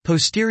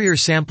Posterior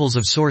samples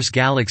of source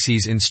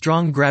galaxies in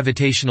strong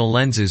gravitational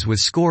lenses with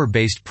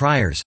score-based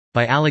priors,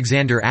 by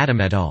Alexander Adam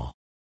et al.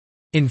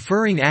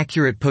 Inferring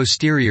accurate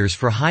posteriors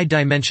for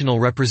high-dimensional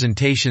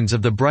representations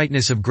of the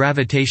brightness of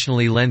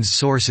gravitationally lensed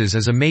sources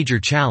is a major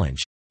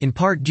challenge, in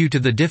part due to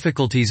the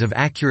difficulties of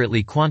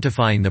accurately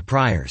quantifying the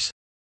priors.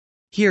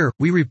 Here,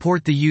 we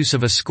report the use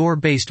of a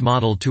score-based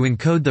model to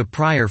encode the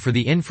prior for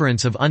the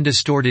inference of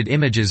undistorted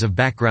images of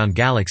background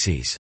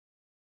galaxies.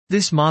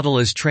 This model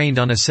is trained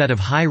on a set of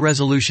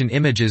high-resolution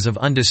images of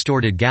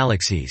undistorted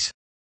galaxies.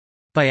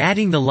 By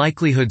adding the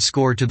likelihood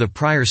score to the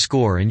prior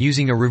score and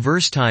using a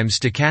reverse-time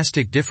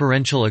stochastic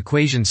differential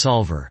equation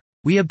solver,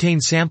 we obtain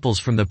samples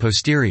from the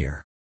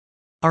posterior.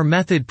 Our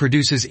method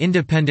produces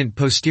independent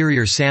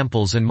posterior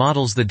samples and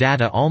models the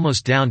data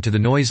almost down to the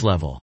noise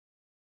level.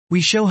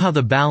 We show how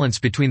the balance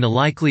between the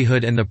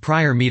likelihood and the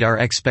prior meet our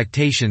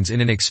expectations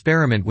in an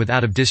experiment with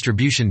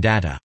out-of-distribution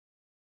data.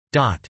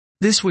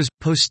 This was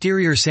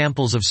Posterior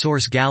Samples of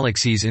Source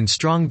Galaxies in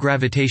Strong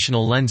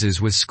Gravitational Lenses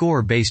with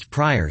Score-Based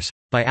Priors,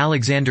 by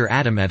Alexander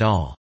Adam et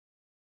al.